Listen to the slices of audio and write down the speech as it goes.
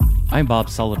I'm Bob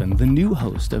Sullivan, the new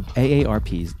host of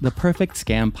AARP's The Perfect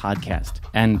Scam podcast.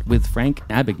 And with Frank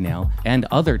Abagnale and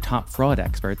other top fraud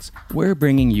experts, we're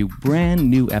bringing you brand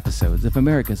new episodes of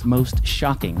America's most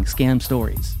shocking scam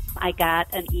stories. I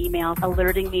got an email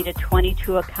alerting me to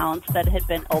 22 accounts that had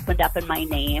been opened up in my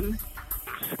name.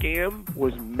 Scam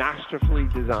was masterfully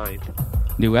designed.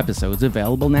 New episodes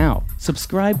available now.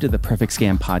 Subscribe to the Perfect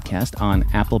Scam podcast on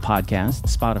Apple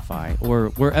Podcasts, Spotify, or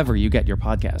wherever you get your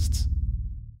podcasts.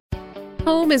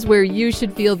 Home is where you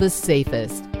should feel the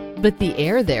safest, but the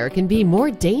air there can be more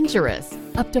dangerous,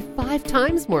 up to 5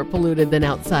 times more polluted than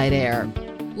outside air.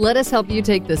 Let us help you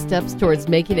take the steps towards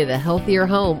making it a healthier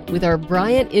home with our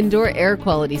Bryant Indoor Air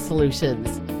Quality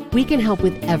Solutions. We can help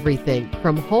with everything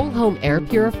from whole home air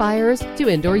purifiers to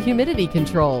indoor humidity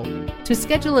control. To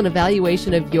schedule an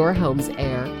evaluation of your home's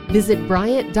air, visit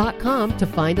Bryant.com to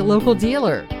find a local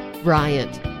dealer.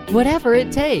 Bryant, whatever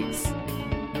it takes.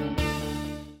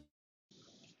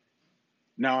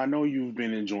 Now, I know you've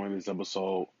been enjoying this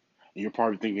episode, and you're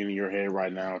probably thinking in your head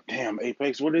right now, damn,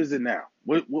 Apex, what is it now?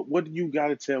 What do you got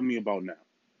to tell me about now?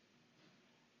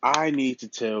 I need to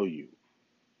tell you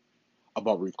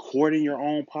about recording your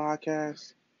own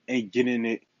podcast and getting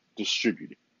it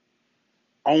distributed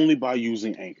only by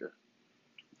using Anchor.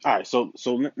 All right, so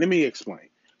let me explain.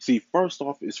 See, first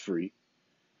off, it's free.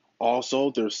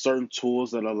 Also, there's certain tools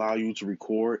that allow you to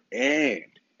record and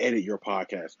edit your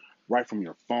podcast right from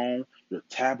your phone, your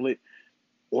tablet,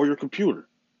 or your computer.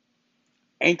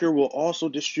 Anchor will also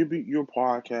distribute your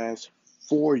podcast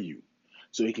for you,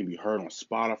 so it can be heard on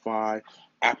Spotify,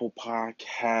 Apple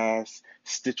Podcasts,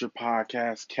 Stitcher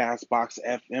Podcasts, Castbox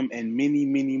FM, and many,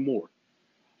 many more.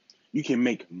 You can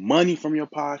make money from your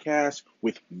podcast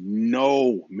with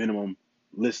no minimum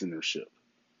listenership.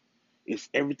 It's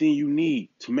everything you need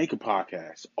to make a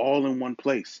podcast all in one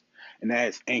place, and that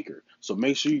is Anchor. So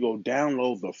make sure you go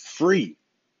download the free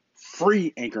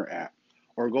Anchor app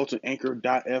or go to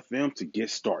anchor.fm to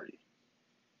get started.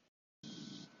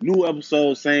 New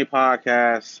episode, same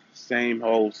podcast, same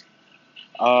host.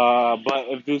 But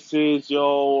if this is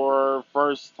your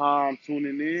first time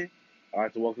tuning in, I'd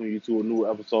like to welcome you to a new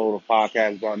episode of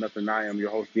Podcast About Nothing. I am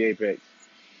your host, The Apex.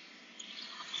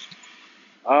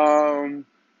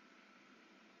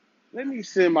 Let me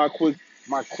send my quick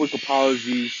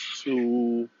apologies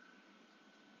to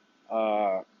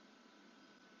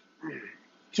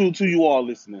you all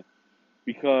listening,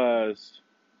 because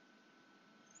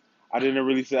I didn't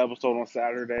release an episode on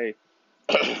Saturday.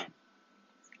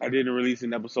 I didn't release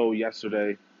an episode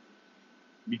yesterday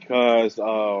because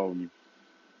I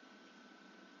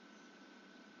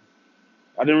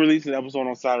didn't release an episode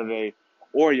on Saturday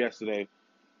or yesterday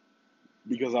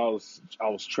because I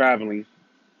was traveling,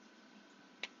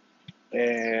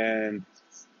 and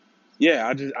yeah,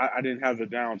 I didn't have the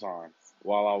downtime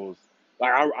while I was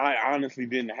I honestly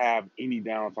didn't have any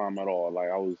downtime at all.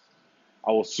 Like I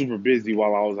was super busy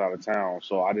while I was out of town,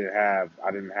 so I didn't have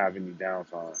any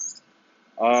downtime.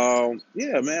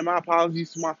 Yeah, man, my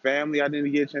apologies to my family. I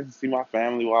didn't get a chance to see my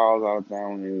family while I was out of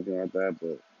town or anything like that,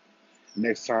 but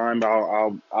next time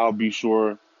I'll be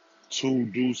sure to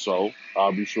do so.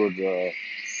 I'll be sure to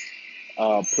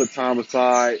put time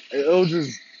aside. It was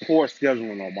just poor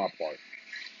scheduling on my part.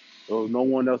 It was no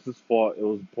one else's fault. It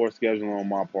was poor scheduling on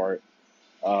my part.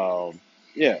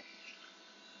 Yeah,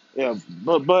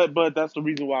 but that's the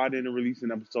reason why I didn't release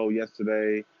an episode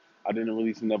yesterday. I didn't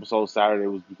release an episode Saturday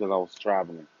was because I was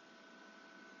traveling.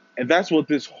 And that's what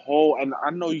this whole, and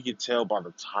I know you can tell by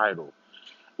the title.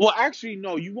 Well, actually,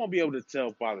 no, you won't be able to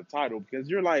tell by the title because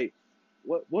you're like,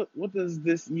 what does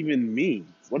this even mean?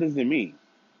 What does it mean?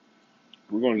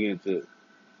 We're going to get into it.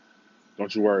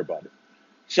 Don't you worry about it.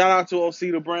 Shout out to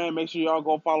Osita Brand. Make sure y'all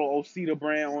go follow Osita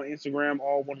Brand on Instagram,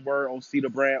 all one word,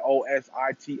 Osita Brand,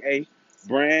 OSITA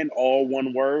Brand, all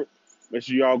one word. Make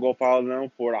sure y'all go follow them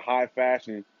for the high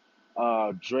fashion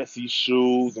dressy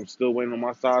shoes. I'm still waiting on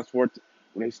my size 14.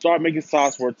 When they start making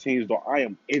size 14s, though, I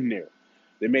am in there.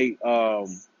 They make their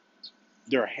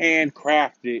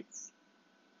handcrafted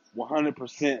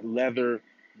 100% leather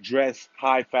dress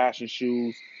high fashion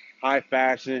shoes, high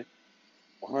fashion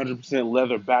 100%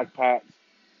 leather backpacks.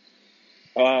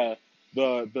 The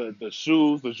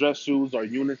shoes, the dress shoes are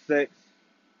unisex.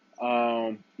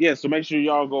 Yeah, so make sure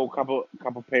y'all go couple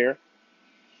pair.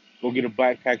 Go get a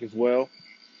backpack as well.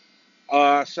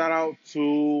 Shout out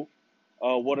to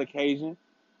What Occasion.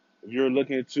 If you're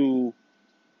looking to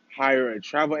hire a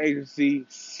travel agency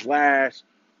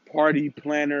 / party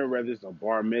planner, whether it's a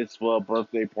bar mitzvah,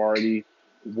 birthday party,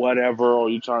 whatever, or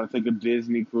you're trying to take a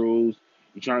Disney cruise,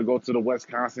 you're trying to go to the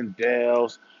Wisconsin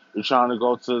Dells, you're trying to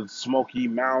go to Smoky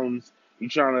Mountains, You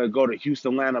trying to go to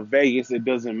Houston, Atlanta, Vegas, it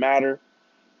doesn't matter.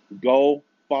 Go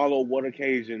follow What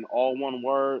Occasion, all one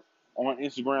word, on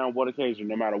Instagram, What Occasion.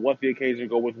 No matter what the occasion,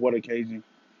 go with What Occasion.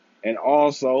 And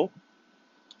also,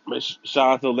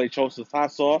 shout out to Lechosa's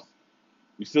Hot Sauce.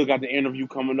 We still got the interview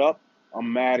coming up.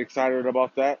 I'm mad excited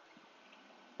about that.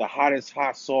 The hottest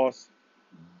hot sauce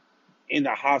in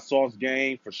the hot sauce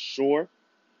game for sure.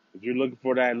 If you're looking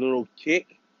for that little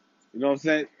kick, you know what I'm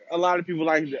saying? A lot of people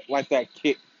like that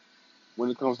kick when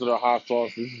it comes to the hot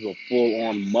sauce. This is a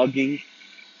full-on mugging.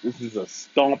 This is a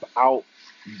stomp out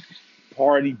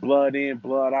party, blood in,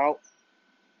 blood out.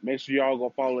 Make sure y'all go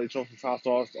follow Lechosa's Hot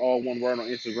Sauce, all one word on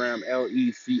Instagram,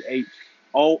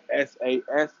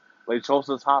 LECHOSAS,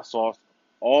 Lechosa's Hot Sauce,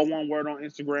 all one word on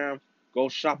Instagram. Go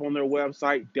shop on their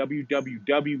website,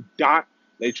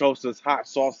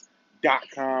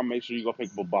 www.lechosashotsauce.com. Make sure you go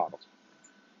pick up a bottle.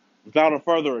 Without a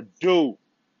further ado,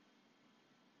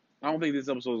 I don't think this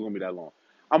episode is going to be that long.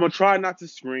 I'm going to try not to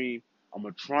scream. I'm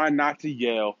going to try not to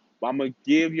yell. But I'm going to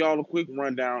give y'all a quick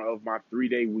rundown of my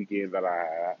 3-day weekend that I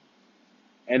had.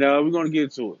 And we're going to get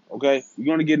into it, okay? We're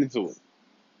going to get into it.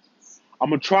 I'm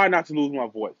going to try not to lose my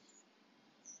voice.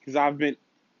 Because I've been...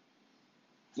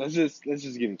 Let's just get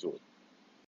into it.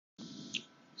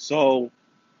 So,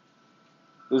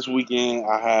 this weekend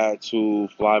I had to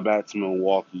fly back to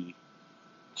Milwaukee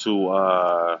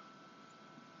to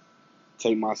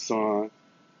take my son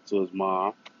to his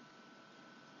mom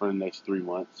for the next 3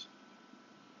 months.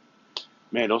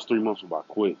 Man, those 3 months were about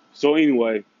quick. So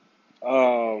anyway,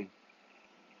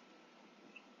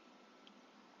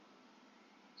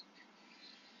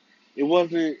 it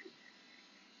wasn't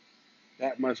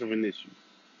that much of an issue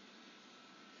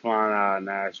flying out of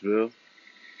Nashville.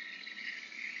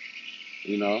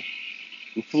 You know,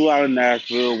 we flew out of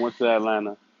Nashville, went to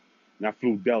Atlanta, and I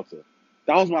flew Delta.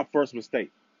 That was my first mistake.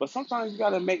 But sometimes you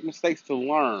got to make mistakes to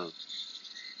learn,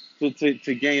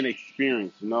 to gain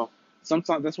experience, you know.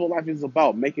 Sometimes that's what life is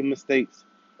about, making mistakes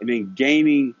and then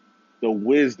gaining the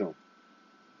wisdom,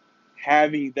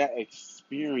 having that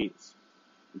experience.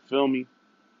 You feel me?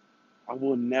 I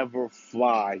will never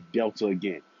fly Delta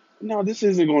again. Now, this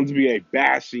isn't going to be a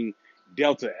bashing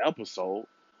Delta episode,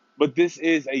 but this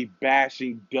is a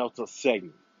bashing Delta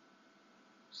segment.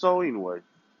 So anyway,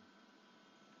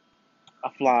 I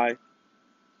fly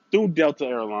through Delta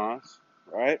Airlines,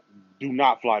 right? Do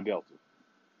not fly Delta.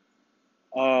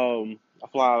 I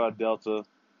fly out of Delta,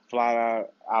 fly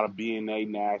out of BNA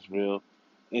Nashville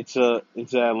into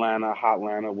Atlanta, hot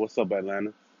Atlanta. What's up,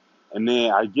 Atlanta? And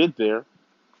then I get there,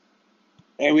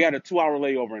 and we had a 2-hour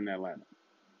layover in Atlanta.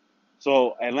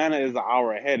 So Atlanta is an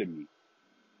hour ahead of me.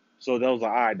 So that was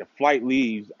like, all right, the flight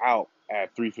leaves out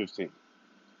at 3:15.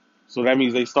 So that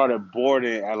means they started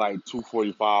boarding at like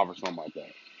 2:45 or something like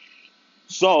that.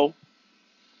 So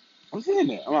I'm sitting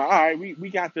there. I'm like, all right, we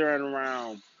got there at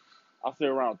around, I'll say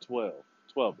around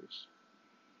 12-ish.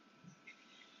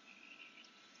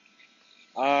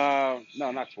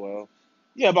 No, not 12.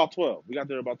 Yeah, about 12. We got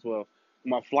there about 12.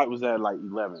 My flight was at like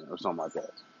 11 or something like that.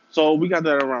 So we got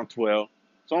there at around 12.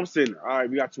 So I'm sitting there. All right,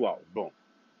 we got 2 hours. Boom.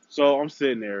 So I'm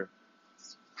sitting there,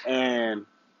 and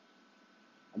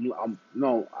I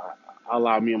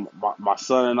allow me and my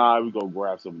son and I, we go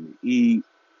grab something to eat.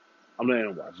 I'm letting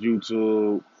him watch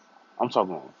YouTube. I'm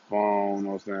talking on the phone, you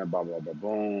know what I'm saying? Blah, blah, blah,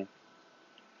 boom.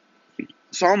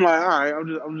 So I'm like, all right,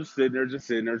 I'm just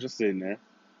sitting there.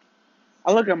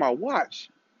 I look at my watch,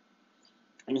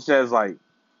 and it says like,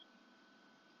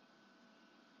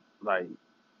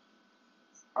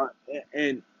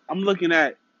 and I'm looking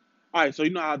at, all right, so you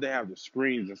know how they have the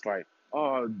screens, it's like,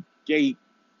 gate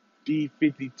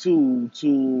D52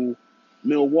 to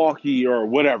Milwaukee or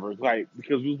whatever, like,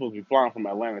 because we were supposed to be flying from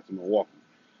Atlanta to Milwaukee.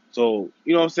 So,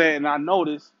 you know what I'm saying? And I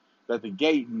noticed that the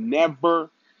gate never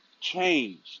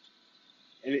changed.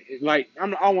 And I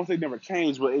don't want to say never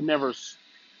changed, but it never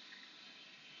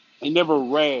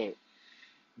read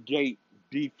gate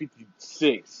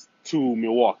D56 to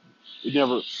Milwaukee.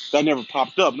 That never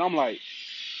popped up. And I'm like,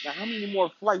 now how many more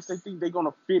flights they think they're going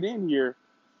to fit in here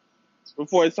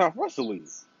before it's time for us to leave?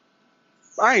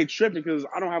 I ain't tripping because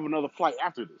I don't have another flight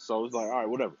after this. So it's like, all right,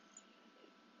 whatever.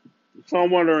 So I'm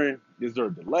wondering, is there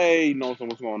a delay? You know, so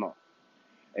what's going on?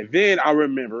 And then I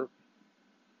remember,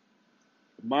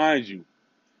 mind you,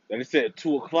 that it said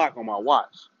 2 o'clock on my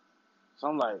watch. So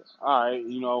I'm like, all right,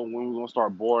 you know, when we're going to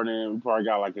start boarding, we probably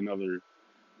got like another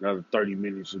 30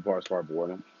 minutes before I start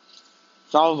boarding.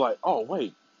 So I was like, oh,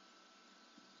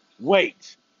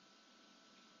 wait.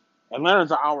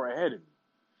 Atlanta's an hour ahead of me.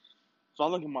 So I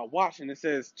look at my watch and it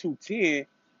says 2:10.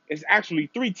 It's actually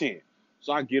 3:10.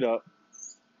 So I get up.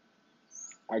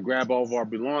 I grab all of our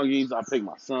belongings. I pick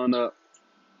my son up.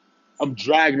 I'm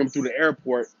dragging him through the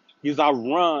airport because I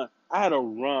had to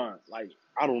run, like,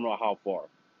 I don't know how far,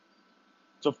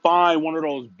 to find one of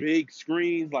those big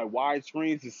screens, like wide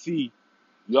screens, to see,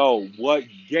 yo, what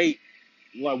gate,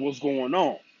 like, what's going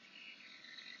on.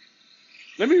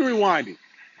 Let me rewind it.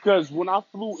 Because when I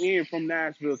flew in from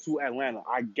Nashville to Atlanta,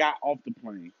 I got off the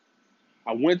plane.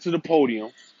 I went to the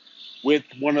podium with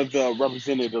one of the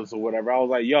representatives or whatever. I was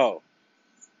like, yo,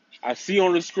 I see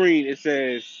on the screen it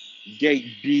says gate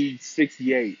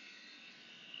D68,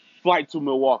 flight to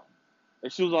Milwaukee.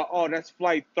 And she was like, oh, that's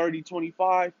flight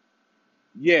 3025?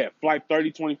 Yeah, flight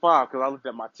 3025, because I looked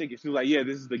at my ticket. She was like, yeah,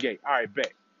 this is the gate. All right,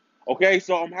 bet. Okay,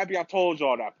 so I'm happy I told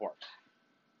y'all that part.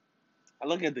 I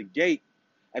look at the gate,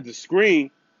 at the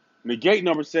screen, and the gate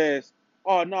number says,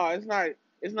 oh, no, it's not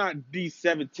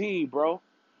D17, bro.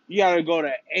 You got to go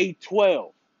to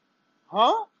A12.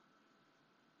 Huh?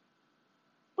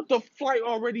 But the flight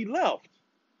already left.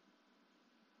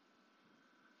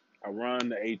 I run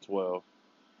the A12.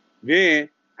 Then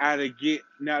I had to get,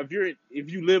 now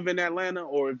if you live in Atlanta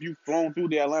or if you've flown through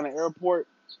the Atlanta airport,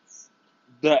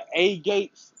 the A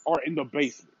gates are in the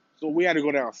basement. So we had to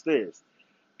go downstairs.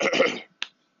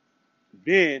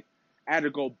 Then I had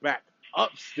to go back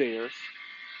upstairs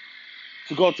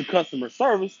to go to customer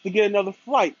service to get another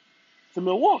flight to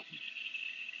Milwaukee.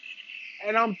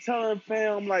 And I'm telling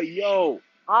fam, like, yo,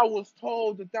 I was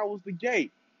told that was the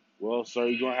gate. Well, sir,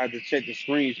 you're going to have to check the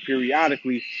screens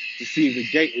periodically to see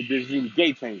if there's any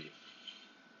gate changes.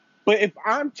 But if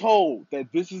I'm told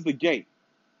that this is the gate,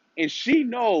 and she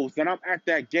knows that I'm at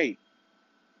that gate,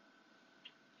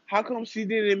 how come she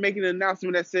didn't make an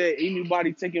announcement that said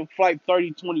anybody taking flight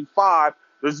 3025,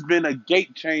 there's been a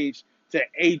gate change to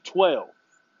A12?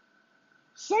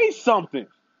 Say something.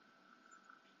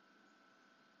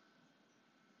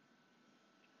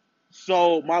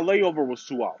 So my layover was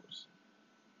 2 hours.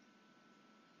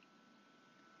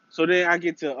 So then I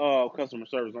get to customer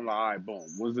service. I'm like, all right, boom.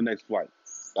 When's the next flight?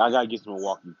 I gotta get to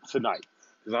Milwaukee tonight.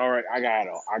 Cause I got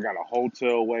a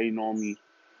hotel waiting on me.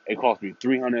 It cost me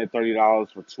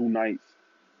 $330 for 2 nights.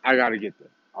 I gotta get there.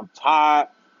 I'm tired.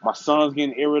 My son's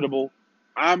getting irritable.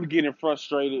 I'm getting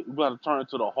frustrated. We about to turn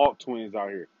into the Hawk twins out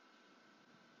here.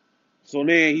 So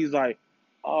then he's like,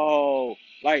 oh,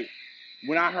 like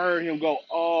when I heard him go,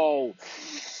 oh,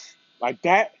 like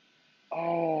that,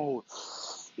 oh,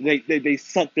 they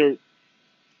suck the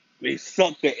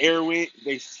air in,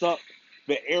 they suck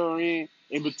the air in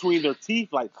between their teeth,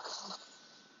 like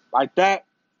that.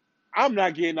 I'm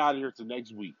not getting out of here till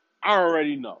next week. I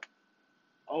already know.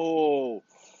 Oh,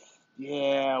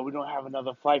 yeah, we don't have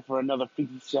another flight for another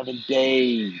 57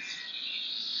 days.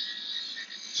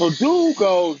 So dude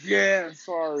goes, yeah,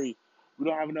 sorry, we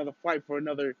don't have another flight for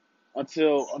another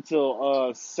until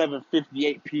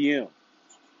 7:58 p.m.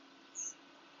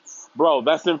 Bro,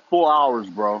 that's in 4 hours,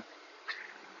 bro.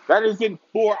 That is in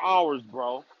 4 hours,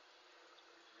 bro.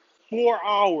 4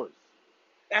 hours.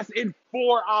 That's in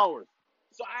 4 hours.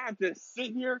 So I have to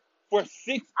sit here for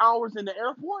 6 hours in the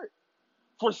airport?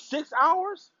 For 6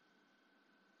 hours?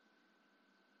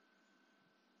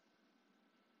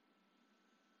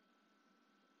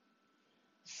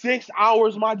 Six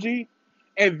hours, my G.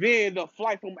 And then the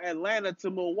flight from Atlanta to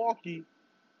Milwaukee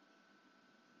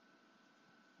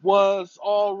was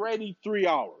already 3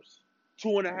 hours,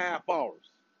 2.5 hours.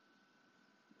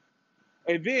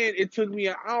 And then it took me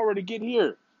an hour to get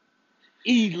here.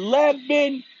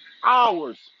 11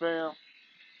 hours, fam.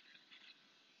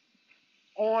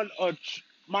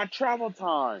 My travel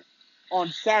time on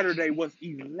Saturday was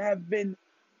 11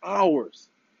 hours.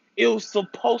 It was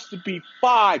supposed to be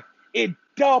 5. It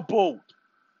doubled.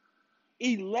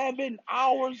 11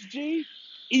 hours, G.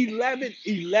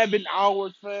 11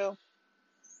 hours, fam.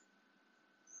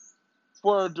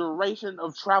 For a duration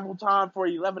of travel time for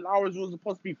 11 hours, it was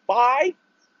supposed to be 5.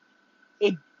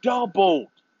 It doubled.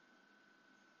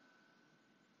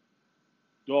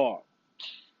 Dog,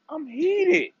 I'm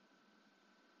heated.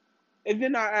 And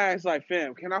then I asked, like,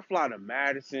 fam, can I fly to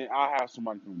Madison? I'll have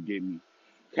somebody come get me.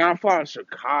 Can I fly to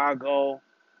Chicago?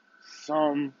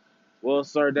 Well,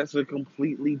 sir, that's a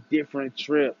completely different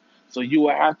trip. So you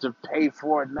will have to pay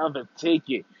for another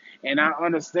ticket. And I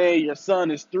understand your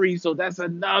son is 3, so that's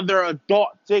another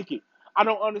adult ticket. I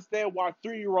don't understand why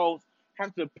 3-year-olds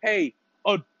have to pay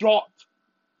adult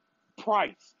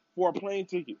price for a plane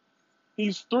ticket.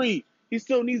 He's 3. He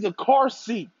still needs a car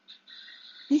seat.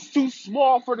 He's too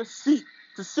small for the seat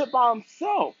to sit by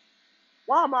himself.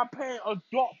 Why am I paying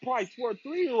adult price for a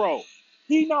 3-year-old?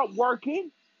 He not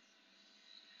working.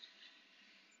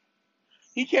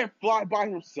 He can't fly by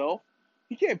himself.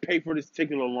 He can't pay for this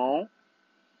ticket alone.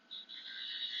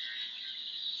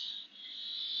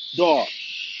 Dog,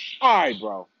 All right,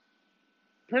 bro.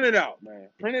 Print it out, man.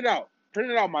 Print it out.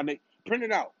 Print it out, my nigga. Print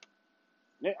it out.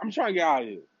 I'm trying to get out of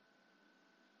here.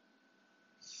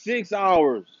 6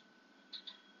 hours.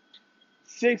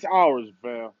 6 hours,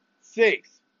 bro. 6.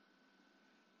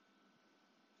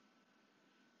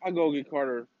 I go get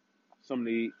Carter something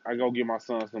to eat. I go get my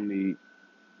son something to eat.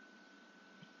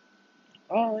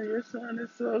 Oh, your son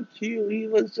is so cute. He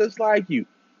looks just like you.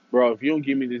 Bro, if you don't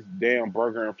give me this damn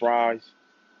burger and fries,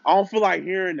 I don't feel like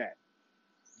hearing that.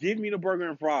 Give me the burger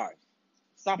and fries.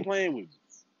 Stop playing with me.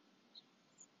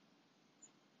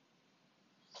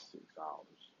 6 hours.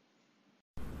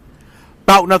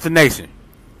 About Nothing Nation.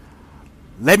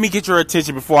 Let me get your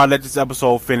attention before I let this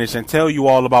episode finish and tell you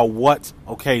all about What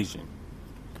Occasion.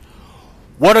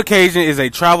 What Occasion is a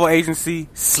travel agency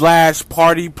 /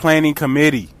 party planning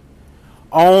committee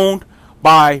owned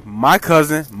by my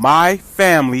cousin, my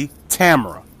family,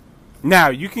 Tamara. Now,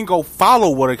 you can go follow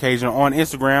What Occasion on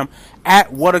Instagram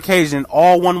at What Occasion,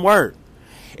 all one word.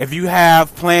 If you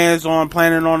have planning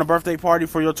on a birthday party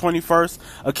for your 21st,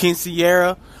 a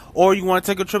quinceañera, or you want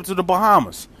to take a trip to the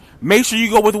Bahamas, make sure you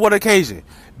go with What Occasion,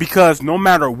 because no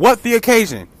matter what the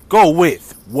occasion, go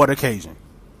with What Occasion.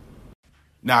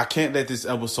 Now, I can't let this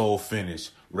episode finish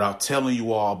without telling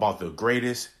you all about the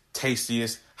greatest,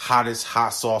 tastiest, hottest hot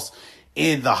sauce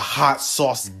in the hot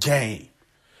sauce game.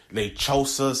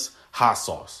 Lechosa's hot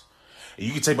sauce. And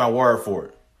you can take my word for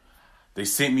it. They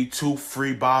sent me 2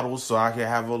 free bottles so I can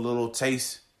have a little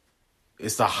taste.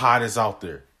 It's the hottest out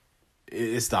there.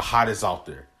 It's the hottest out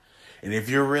there. And if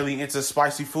you're really into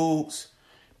spicy foods,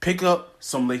 pick up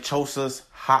some Lechosa's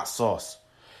hot sauce.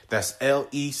 That's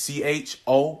LECHOSAS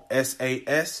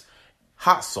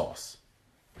hot sauce.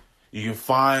 You can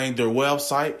find their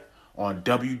website on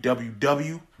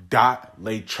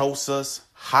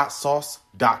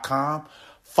www.lechosashotsauce.com.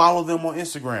 Follow them on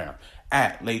Instagram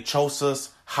at Lechosas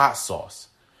Hot Sauce.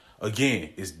 Again,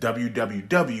 it's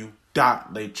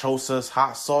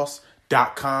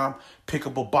www.lechosashotsauce.com. Pick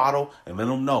up a bottle and let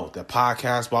them know that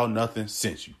Podcast About Nothing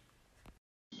sent you.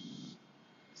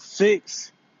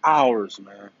 6 hours,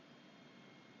 man.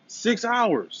 6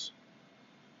 hours.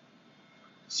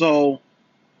 So,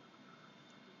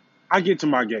 I get to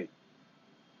my gate.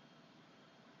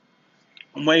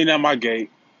 I'm waiting at my gate.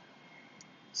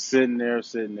 Sitting there.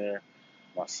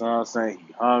 My son saying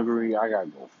he's hungry. I got to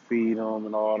go feed him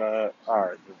and all that. All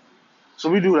right. So,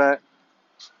 we do that.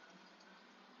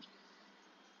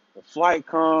 The flight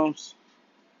comes.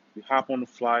 We hop on the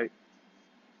flight.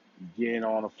 We get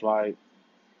on the flight.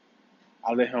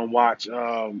 I let him watch,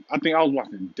 I think I was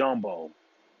watching Dumbo.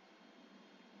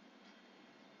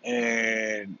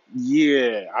 And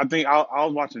yeah, I think I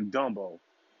was watching Dumbo.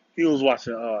 He was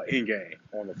watching Endgame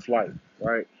on the flight,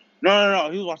 right?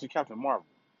 No. He was watching Captain Marvel.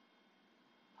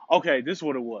 Okay, this is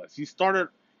what it was. He started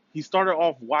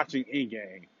off watching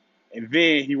Endgame, and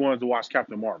then he wanted to watch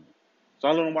Captain Marvel. So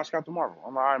I let him watch Captain Marvel.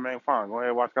 I'm like, all right, man, fine. Go ahead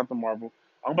and watch Captain Marvel.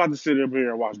 I'm about to sit up here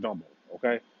and watch Dumbo,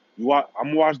 okay? I'm going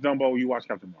to watch Dumbo, you watch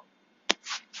Captain Marvel.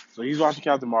 So he's watching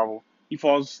Captain Marvel. He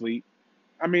falls asleep.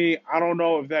 I mean, I don't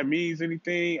know if that means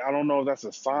anything. I don't know if that's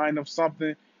a sign of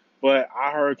something. But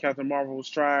I heard Captain Marvel was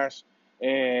trash.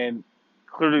 And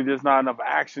clearly there's not enough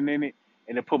action in it.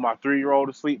 And it put my 3-year-old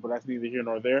to sleep. But that's neither here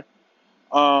nor there.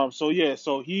 So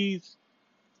he's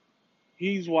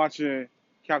watching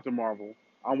Captain Marvel.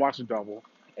 I'm watching Dumbo.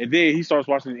 And then he starts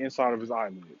watching the inside of his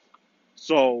eyelids.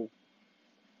 So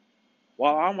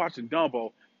while I'm watching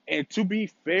Dumbo, and to be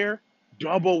fair,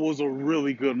 Dumbo was a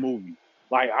really good movie.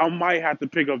 Like, I might have to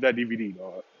pick up that DVD,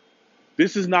 dog.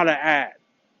 This is not an ad,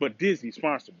 but Disney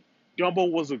sponsored me.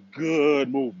 Dumbo was a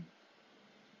good movie.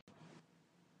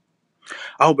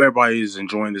 I hope everybody is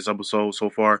enjoying this episode so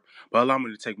far, but allow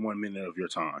me to take 1 minute of your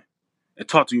time and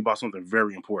talk to you about something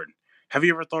very important. Have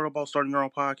you ever thought about starting your own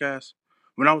podcast?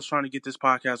 When I was trying to get this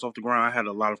podcast off the ground, I had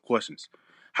a lot of questions.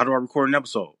 How do I record an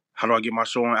episode? How do I get my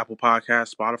show on Apple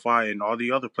Podcasts, Spotify, and all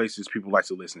the other places people like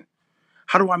to listen?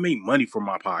 How do I make money from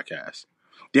my podcast?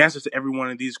 The answer to every one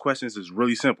of these questions is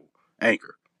really simple.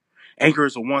 Anchor. Anchor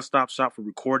is a one-stop shop for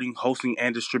recording, hosting,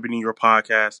 and distributing your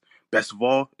podcast. Best of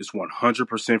all, it's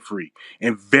 100% free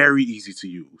and very easy to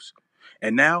use.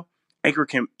 And now, Anchor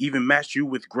can even match you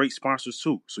with great sponsors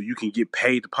too, so you can get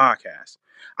paid to podcast.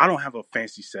 I don't have a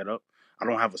fancy setup. I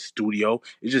don't have a studio.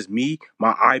 It's just me,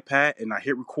 my iPad, and I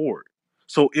hit record.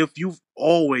 So if you've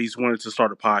always wanted to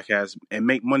start a podcast and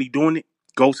make money doing it,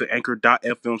 go to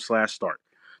anchor.fm/start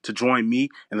to join me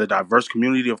and the diverse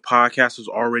community of podcasters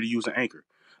already using Anchor.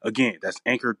 Again, that's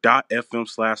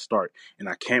anchor.fm/start, and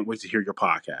I can't wait to hear your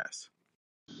podcast.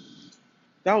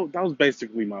 That was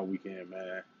basically my weekend,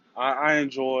 man. I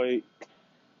enjoyed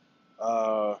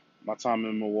my time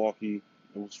in Milwaukee.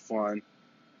 It was fun.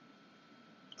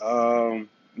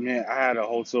 Man, I had a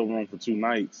hotel room for 2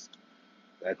 nights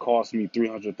that cost me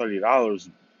 $330.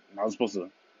 And I was supposed to,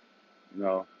 you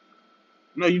know,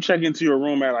 you check into your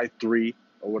room at like 3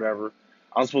 or whatever.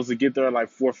 I was supposed to get there at like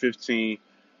 4:15.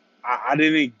 I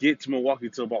didn't get to Milwaukee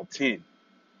till about 10.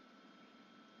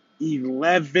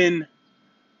 11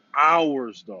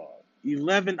 hours, dog.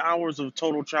 11 hours of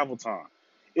total travel time.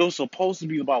 It was supposed to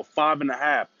be about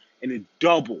 5.5, and it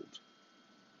doubled.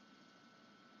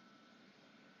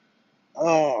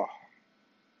 Oh,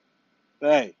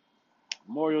 hey,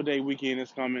 Memorial Day weekend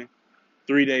is coming.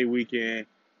 3-day weekend.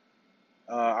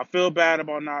 I feel bad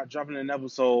about not dropping an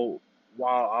episode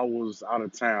while I was out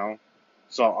of town.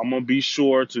 So I'm going to be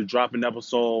sure to drop an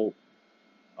episode,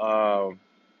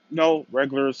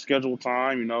 regular scheduled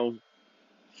time,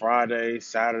 Friday,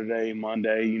 Saturday,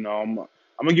 Monday, I'm going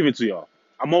to give it to y'all.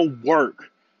 I'm going to work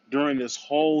during this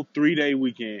whole 3-day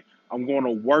weekend. I'm going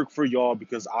to work for y'all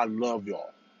because I love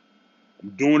y'all. I'm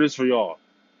doing this for y'all.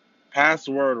 Pass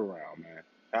the word around, man.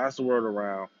 Pass the word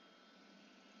around.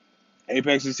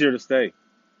 Apex is here to stay.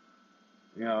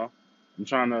 I don't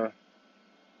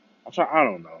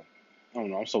know.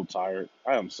 I'm so tired.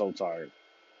 I am so tired.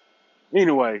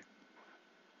 Anyway,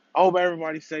 I hope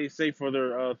everybody stays safe for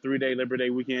their 3-day Labor Day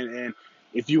weekend. And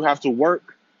if you have to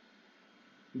work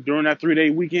during that 3-day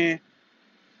weekend,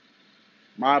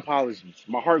 my apologies.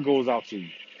 My heart goes out to you.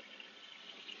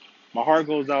 My heart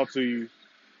goes out to you.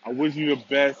 I wish you the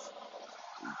best.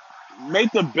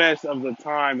 Make the best of the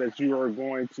time that you are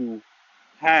going to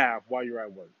have while you're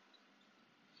at work.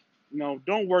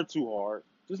 Don't work too hard.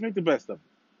 Just make the best of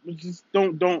it. Just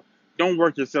don't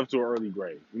work yourself to an early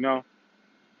grave,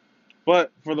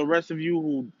 But for the rest of you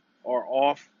who are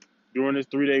off during this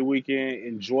 3-day weekend,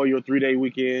 enjoy your 3-day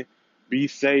weekend. Be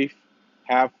safe.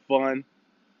 Have fun.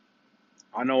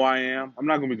 I know I am. I'm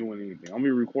not going to be doing anything. I'm going to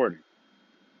be recording.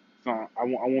 So I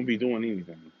won't be doing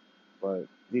anything. But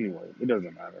anyway, it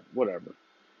doesn't matter. Whatever.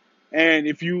 And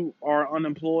if you are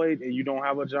unemployed and you don't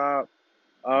have a job,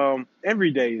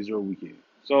 every day is your weekend.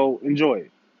 So enjoy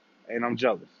it. And I'm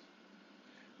jealous.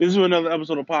 This is another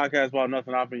episode of Podcast About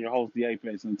Nothing. I've been your host, The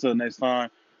Apex. Until next time,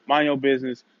 mind your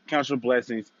business, count your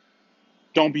blessings.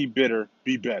 Don't be bitter,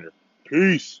 be better.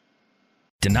 Peace.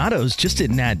 Donato's just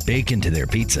didn't add bacon to their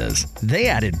pizzas. They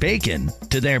added bacon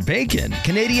to their bacon.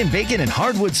 Canadian bacon and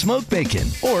hardwood smoked bacon.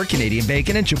 Or Canadian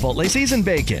bacon and Chipotle seasoned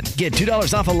bacon. Get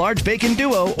 $2 off a large bacon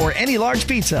duo or any large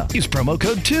pizza. Use promo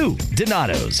code 2.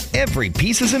 Donato's. Every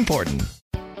piece is important.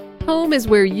 Home is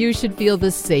where you should feel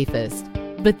the safest.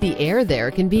 But the air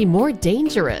there can be more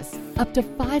dangerous. Up to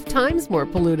 5 times more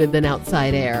polluted than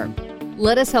outside air.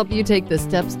 Let us help you take the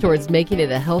steps towards making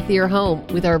it a healthier home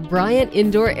with our Bryant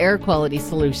Indoor Air Quality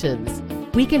Solutions.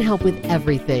 We can help with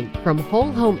everything from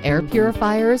whole home air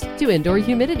purifiers to indoor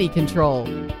humidity control.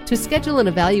 To schedule an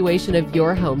evaluation of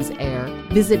your home's air,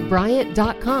 visit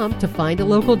Bryant.com to find a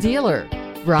local dealer.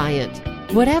 Bryant,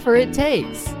 whatever it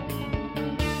takes.